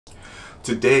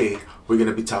Today we're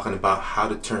going to be talking about how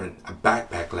to turn a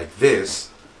backpack like this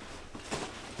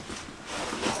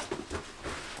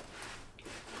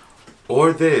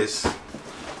or this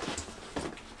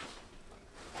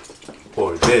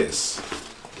or this.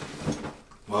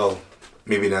 Well,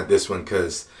 maybe not this one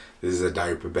because this is a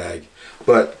diaper bag,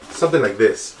 but something like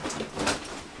this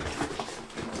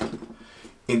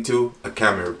into a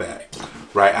camera bag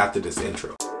right after this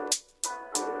intro.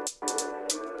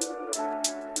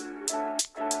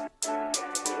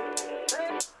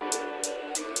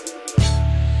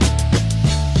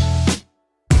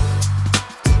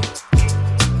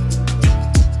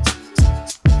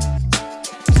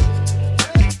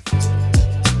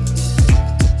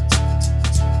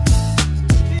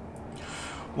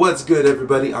 What's good,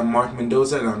 everybody? I'm Mark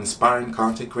Mendoza and I'm an inspiring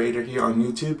content creator here on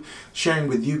YouTube, sharing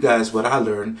with you guys what I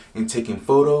learned in taking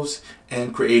photos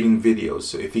and creating videos.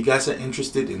 So if you guys are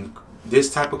interested in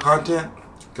this type of content,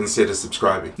 consider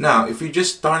subscribing. Now, if you're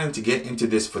just starting to get into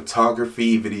this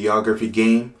photography, videography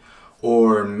game,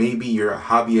 or maybe you're a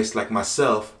hobbyist like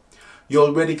myself, you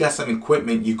already got some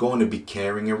equipment you're going to be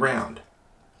carrying around.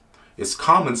 It's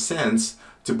common sense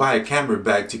to buy a camera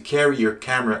bag to carry your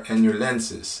camera and your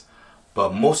lenses.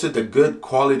 But most of the good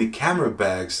quality camera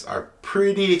bags are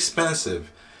pretty expensive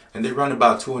and they run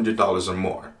about $200 or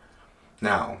more.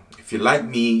 Now, if you're like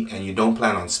me and you don't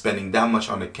plan on spending that much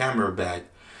on a camera bag,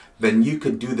 then you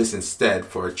could do this instead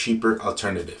for a cheaper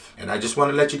alternative. And I just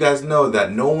want to let you guys know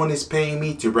that no one is paying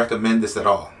me to recommend this at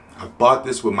all. I bought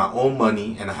this with my own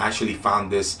money and I actually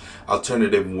found this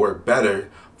alternative work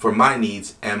better for my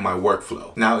needs and my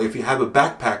workflow. Now, if you have a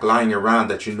backpack lying around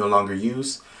that you no longer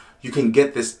use, you can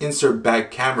get this insert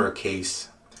bag camera case.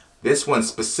 This one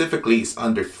specifically is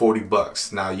under 40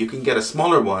 bucks. Now you can get a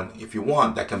smaller one if you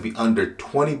want that can be under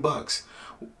 20 bucks.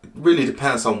 It really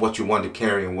depends on what you want to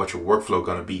carry and what your workflow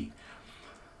gonna be.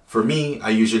 For me, I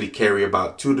usually carry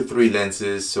about 2 to 3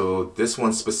 lenses, so this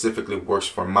one specifically works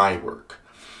for my work.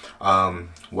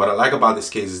 What I like about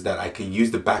this case is that I can use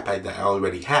the backpack that I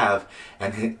already have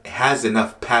and it has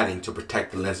enough padding to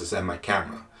protect the lenses and my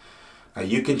camera. Now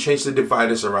you can change the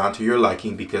dividers around to your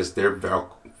liking because they're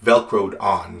velcroed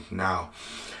on. Now,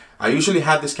 I usually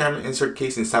have this camera insert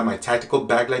case inside my tactical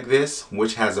bag like this,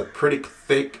 which has a pretty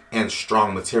thick and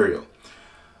strong material.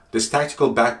 This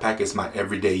tactical backpack is my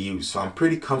everyday use, so I'm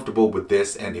pretty comfortable with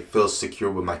this and it feels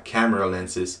secure with my camera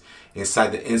lenses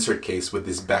inside the insert case with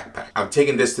this backpack. I've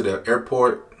taken this to the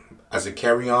airport as a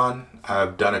carry-on.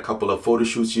 I've done a couple of photo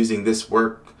shoots using this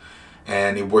work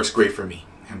and it works great for me.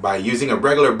 And by using a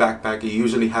regular backpack, you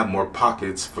usually have more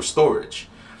pockets for storage.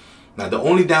 Now, the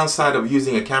only downside of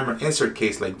using a camera insert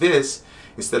case like this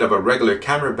instead of a regular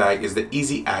camera bag is the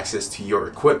easy access to your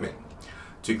equipment.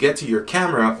 To get to your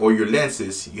camera or your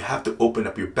lenses, you have to open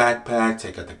up your backpack,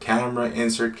 take out the camera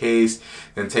insert case,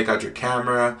 then take out your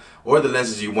camera or the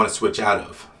lenses you want to switch out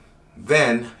of.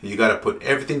 Then you got to put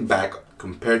everything back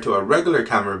compared to a regular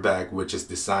camera bag, which is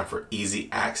designed for easy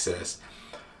access.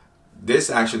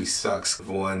 This actually sucks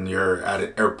when you're at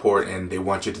an airport and they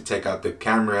want you to take out the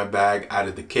camera bag out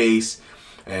of the case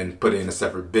and put it in a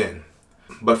separate bin.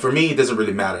 But for me, it doesn't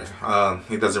really matter.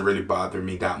 It doesn't really bother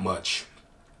me that much.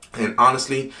 And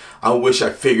honestly, I wish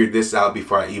I figured this out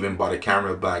before I even bought a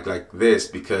camera bag like this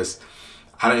because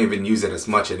I don't even use it as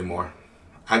much anymore.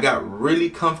 I got really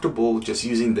comfortable just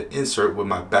using the insert with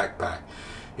my backpack.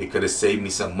 It could have saved me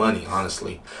some money,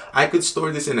 honestly. I could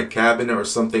store this in a cabinet or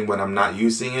something when I'm not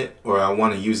using it or I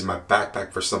want to use my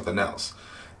backpack for something else.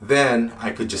 Then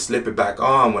I could just slip it back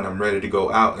on when I'm ready to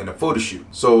go out in a photo shoot.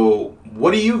 So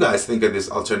what do you guys think of this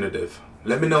alternative?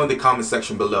 Let me know in the comment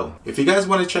section below. If you guys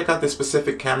want to check out this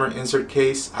specific camera insert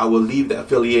case, I will leave the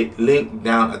affiliate link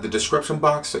down at the description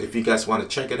box. So if you guys want to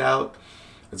check it out,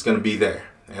 it's going to be there.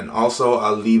 And also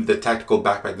I'll leave the tactical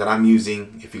backpack that I'm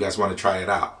using if you guys want to try it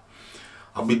out.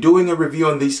 I'll be doing a review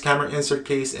on this camera insert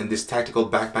case and this tactical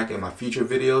backpack in my future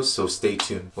videos, so stay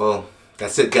tuned. Well,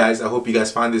 that's it guys. I hope you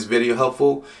guys find this video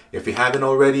helpful. If you haven't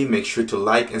already, make sure to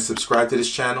like and subscribe to this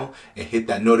channel and hit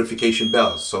that notification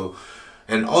bell.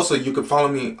 And also you can follow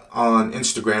me on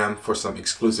Instagram for some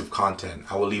exclusive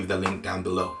content. I will leave the link down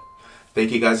below.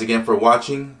 Thank you guys again for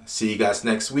watching. See you guys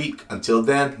next week. Until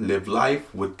then, live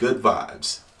life with good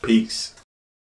vibes. Peace.